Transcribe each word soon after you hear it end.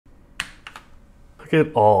Look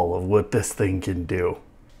at all of what this thing can do.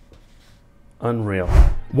 Unreal.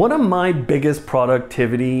 One of my biggest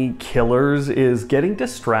productivity killers is getting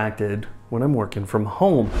distracted when I'm working from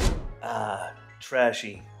home.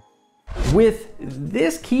 Trashy. With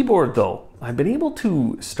this keyboard though, I've been able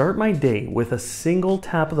to start my day with a single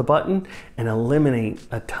tap of the button and eliminate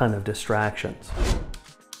a ton of distractions.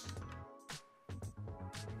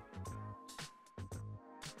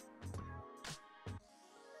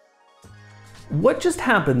 What just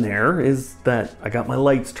happened there is that I got my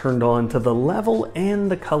lights turned on to the level and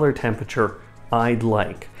the color temperature I'd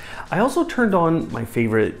like. I also turned on my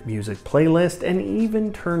favorite music playlist and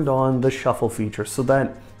even turned on the shuffle feature so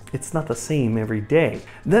that it's not the same every day.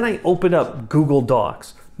 Then I opened up Google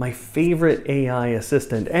Docs, my favorite AI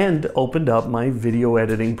assistant, and opened up my video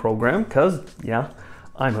editing program because, yeah,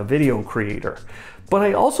 I'm a video creator. But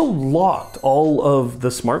I also locked all of the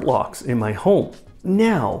smart locks in my home.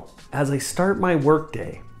 Now, as I start my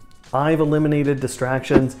workday, I've eliminated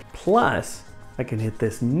distractions, plus I can hit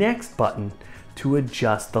this next button to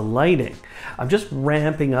adjust the lighting. I'm just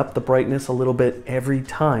ramping up the brightness a little bit every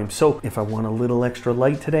time. So if I want a little extra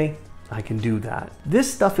light today, I can do that.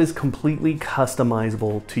 This stuff is completely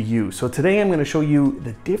customizable to you. So today I'm going to show you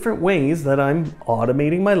the different ways that I'm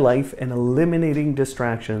automating my life and eliminating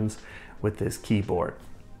distractions with this keyboard.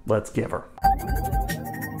 Let's give her.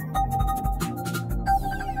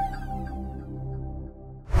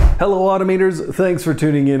 Hello Automators, thanks for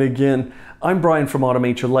tuning in again. I'm Brian from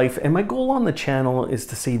Automate Your Life, and my goal on the channel is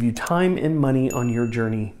to save you time and money on your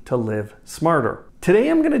journey to live smarter. Today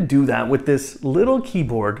I'm going to do that with this little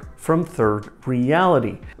keyboard from Third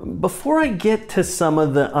Reality. Before I get to some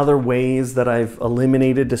of the other ways that I've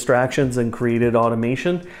eliminated distractions and created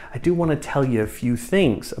automation, I do want to tell you a few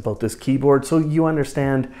things about this keyboard so you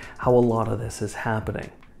understand how a lot of this is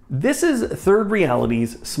happening. This is Third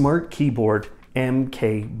Reality's Smart Keyboard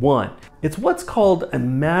MK1. It's what's called a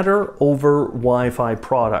Matter over Wi-Fi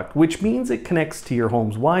product, which means it connects to your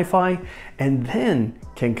home's Wi-Fi and then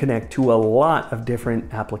can connect to a lot of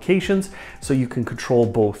different applications, so you can control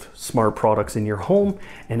both smart products in your home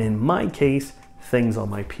and, in my case, things on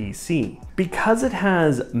my PC. Because it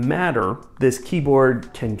has Matter, this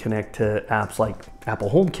keyboard can connect to apps like Apple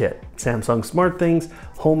HomeKit, Samsung SmartThings,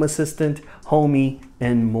 Home Assistant, Homey,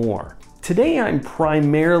 and more. Today I'm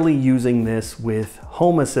primarily using this with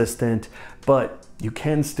Home Assistant, but you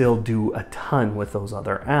can still do a ton with those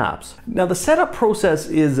other apps. Now the setup process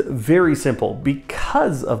is very simple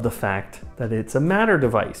because of the fact that it's a Matter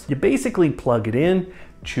device. You basically plug it in,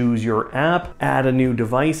 choose your app, add a new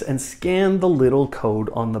device, and scan the little code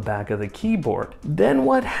on the back of the keyboard. Then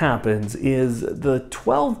what happens is the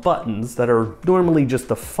 12 buttons that are normally just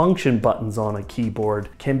the function buttons on a keyboard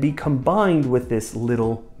can be combined with this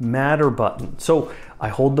little Matter button. So I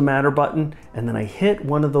hold the Matter button and then I hit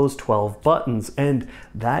one of those 12 buttons, and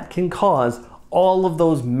that can cause all of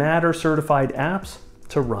those Matter certified apps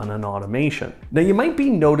to run an automation. Now you might be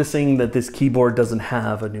noticing that this keyboard doesn't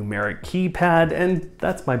have a numeric keypad, and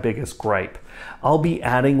that's my biggest gripe. I'll be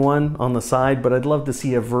adding one on the side, but I'd love to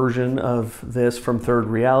see a version of this from Third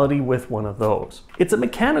Reality with one of those. It's a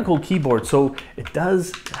mechanical keyboard, so it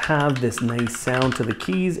does have this nice sound to the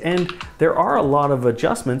keys, and there are a lot of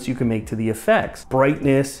adjustments you can make to the effects.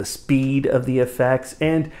 Brightness, the speed of the effects,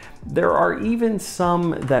 and there are even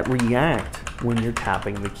some that react when you're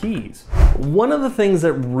tapping the keys. One of the things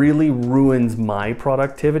that really ruins my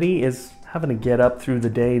productivity is having to get up through the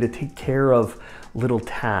day to take care of little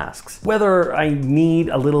tasks. Whether I need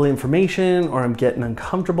a little information or I'm getting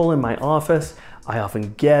uncomfortable in my office, I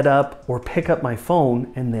often get up or pick up my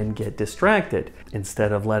phone and then get distracted.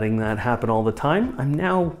 Instead of letting that happen all the time, I'm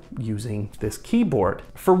now using this keyboard.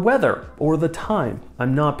 For weather or the time,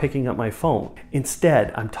 I'm not picking up my phone.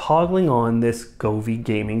 Instead, I'm toggling on this Govee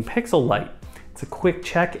Gaming Pixel Light. It's a quick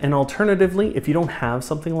check, and alternatively, if you don't have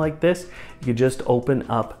something like this, you could just open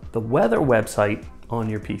up the weather website on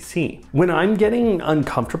your PC. When I'm getting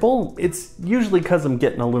uncomfortable, it's usually because I'm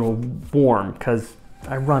getting a little warm because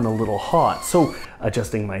I run a little hot. So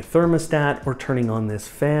adjusting my thermostat or turning on this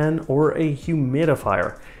fan or a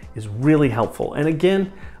humidifier is really helpful. And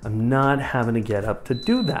again, I'm not having to get up to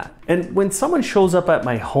do that. And when someone shows up at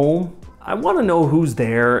my home, I want to know who's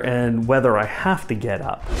there and whether I have to get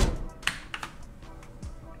up.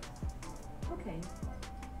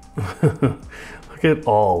 Look at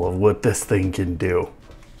all of what this thing can do.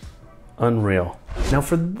 Unreal. Now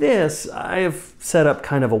for this, I have set up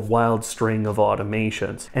kind of a wild string of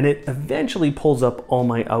automations, and it eventually pulls up all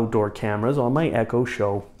my outdoor cameras on my Echo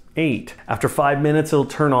Show 8. After 5 minutes, it'll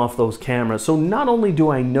turn off those cameras. So not only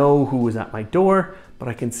do I know who is at my door, but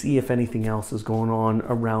I can see if anything else is going on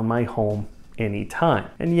around my home anytime.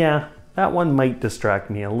 And yeah, that one might distract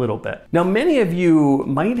me a little bit. Now, many of you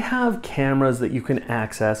might have cameras that you can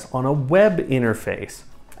access on a web interface.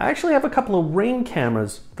 I actually have a couple of Ring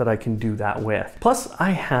cameras that I can do that with. Plus,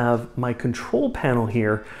 I have my control panel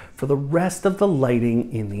here for the rest of the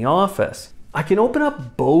lighting in the office. I can open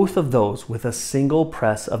up both of those with a single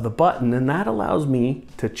press of the button, and that allows me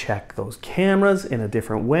to check those cameras in a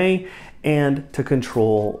different way and to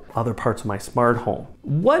control other parts of my smart home.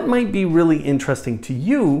 What might be really interesting to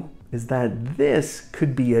you is that this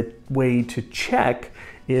could be a way to check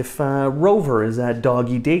if Rover is at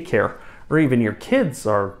doggy daycare, or even your kids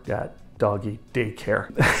are at doggy daycare.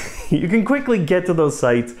 You can quickly get to those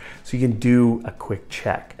sites so you can do a quick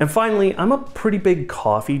check. And finally, I'm a pretty big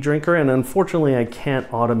coffee drinker, and unfortunately I can't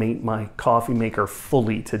automate my coffee maker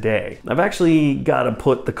fully today. I've actually got to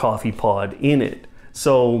put the coffee pod in it.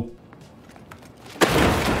 So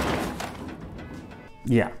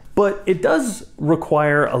yeah. But it does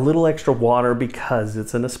require a little extra water because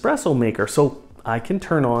it's an espresso maker. So I can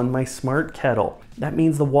turn on my smart kettle. That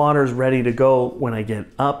means the water's ready to go when I get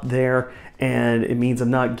up there, and it means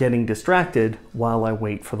I'm not getting distracted while I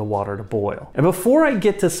wait for the water to boil. And before I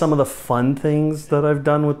get to some of the fun things that I've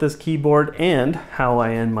done with this keyboard and how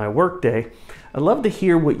I end my workday, I'd love to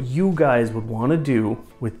hear what you guys would want to do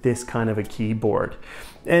with this kind of a keyboard.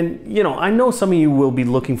 And you know, I know some of you will be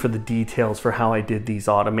looking for the details for how I did these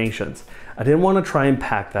automations. I didn't want to try and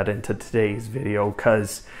pack that into today's video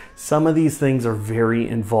because some of these things are very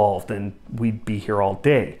involved and we'd be here all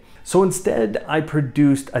day. So instead, I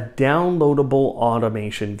produced a downloadable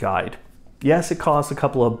automation guide. Yes, it costs a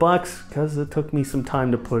couple of bucks because it took me some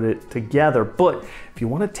time to put it together, but if you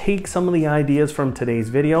want to take some of the ideas from today's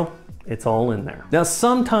video, it's all in there. Now,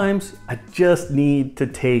 sometimes I just need to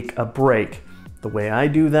take a break. The way I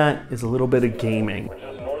do that is a little bit of gaming.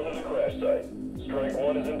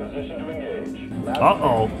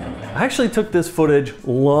 Uh-oh. I actually took this footage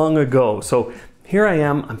long ago. So here I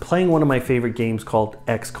am, I'm playing one of my favorite games called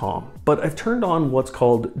XCOM, but I've turned on what's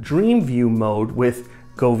called Dream View mode with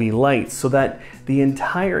Govee lights so that the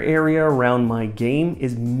entire area around my game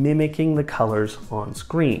is mimicking the colors on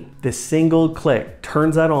screen. This single click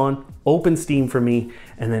turns that on, opens Steam for me,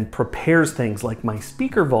 and then prepares things like my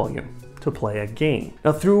speaker volume to play a game.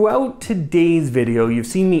 Now, throughout today's video, you've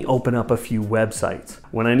seen me open up a few websites.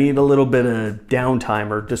 When I need a little bit of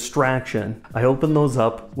downtime or distraction, I open those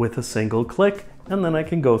up with a single click, and then I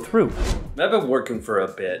can go through. I've been working for a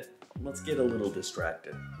bit. Let's get a little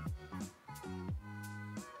distracted.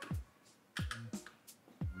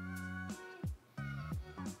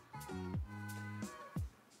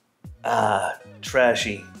 Ah,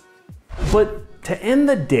 trashy. But to end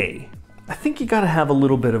the day, I think you gotta have a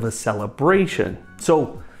little bit of a celebration.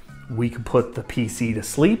 So we can put the PC to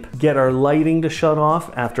sleep, get our lighting to shut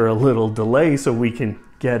off after a little delay so we can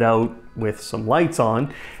get out with some lights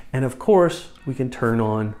on. And of course, we can turn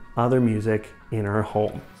on other music in our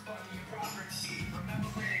home.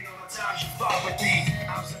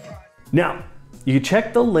 Now, you can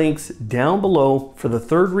check the links down below for the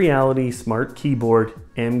Third Reality Smart Keyboard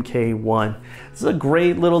MK1. This is a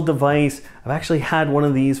great little device. I've actually had one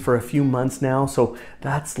of these for a few months now, so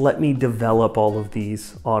that's let me develop all of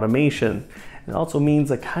these automation. It also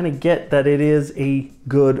means I kind of get that it is a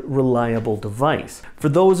good, reliable device. For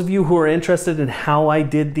those of you who are interested in how I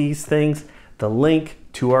did these things, the link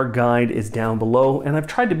to our guide is down below, and I've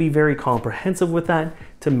tried to be very comprehensive with that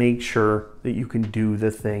to make sure that you can do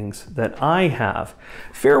the things that I have.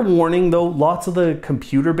 Fair warning though, lots of the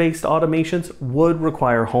computer-based automations would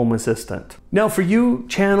require Home Assistant. Now for you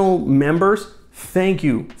channel members, thank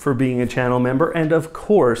you for being a channel member, and of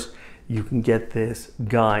course, you can get this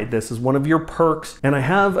guide. This is one of your perks, and I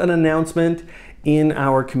have an announcement in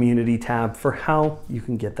our community tab for how you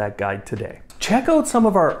can get that guide today. Check out some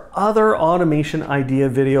of our other automation idea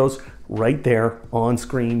videos right there on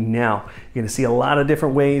screen now. You're gonna see a lot of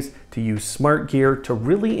different ways to use smart gear to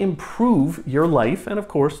really improve your life and of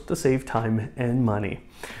course to save time and money.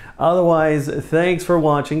 Otherwise, thanks for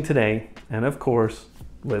watching today, and of course,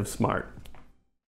 live smart.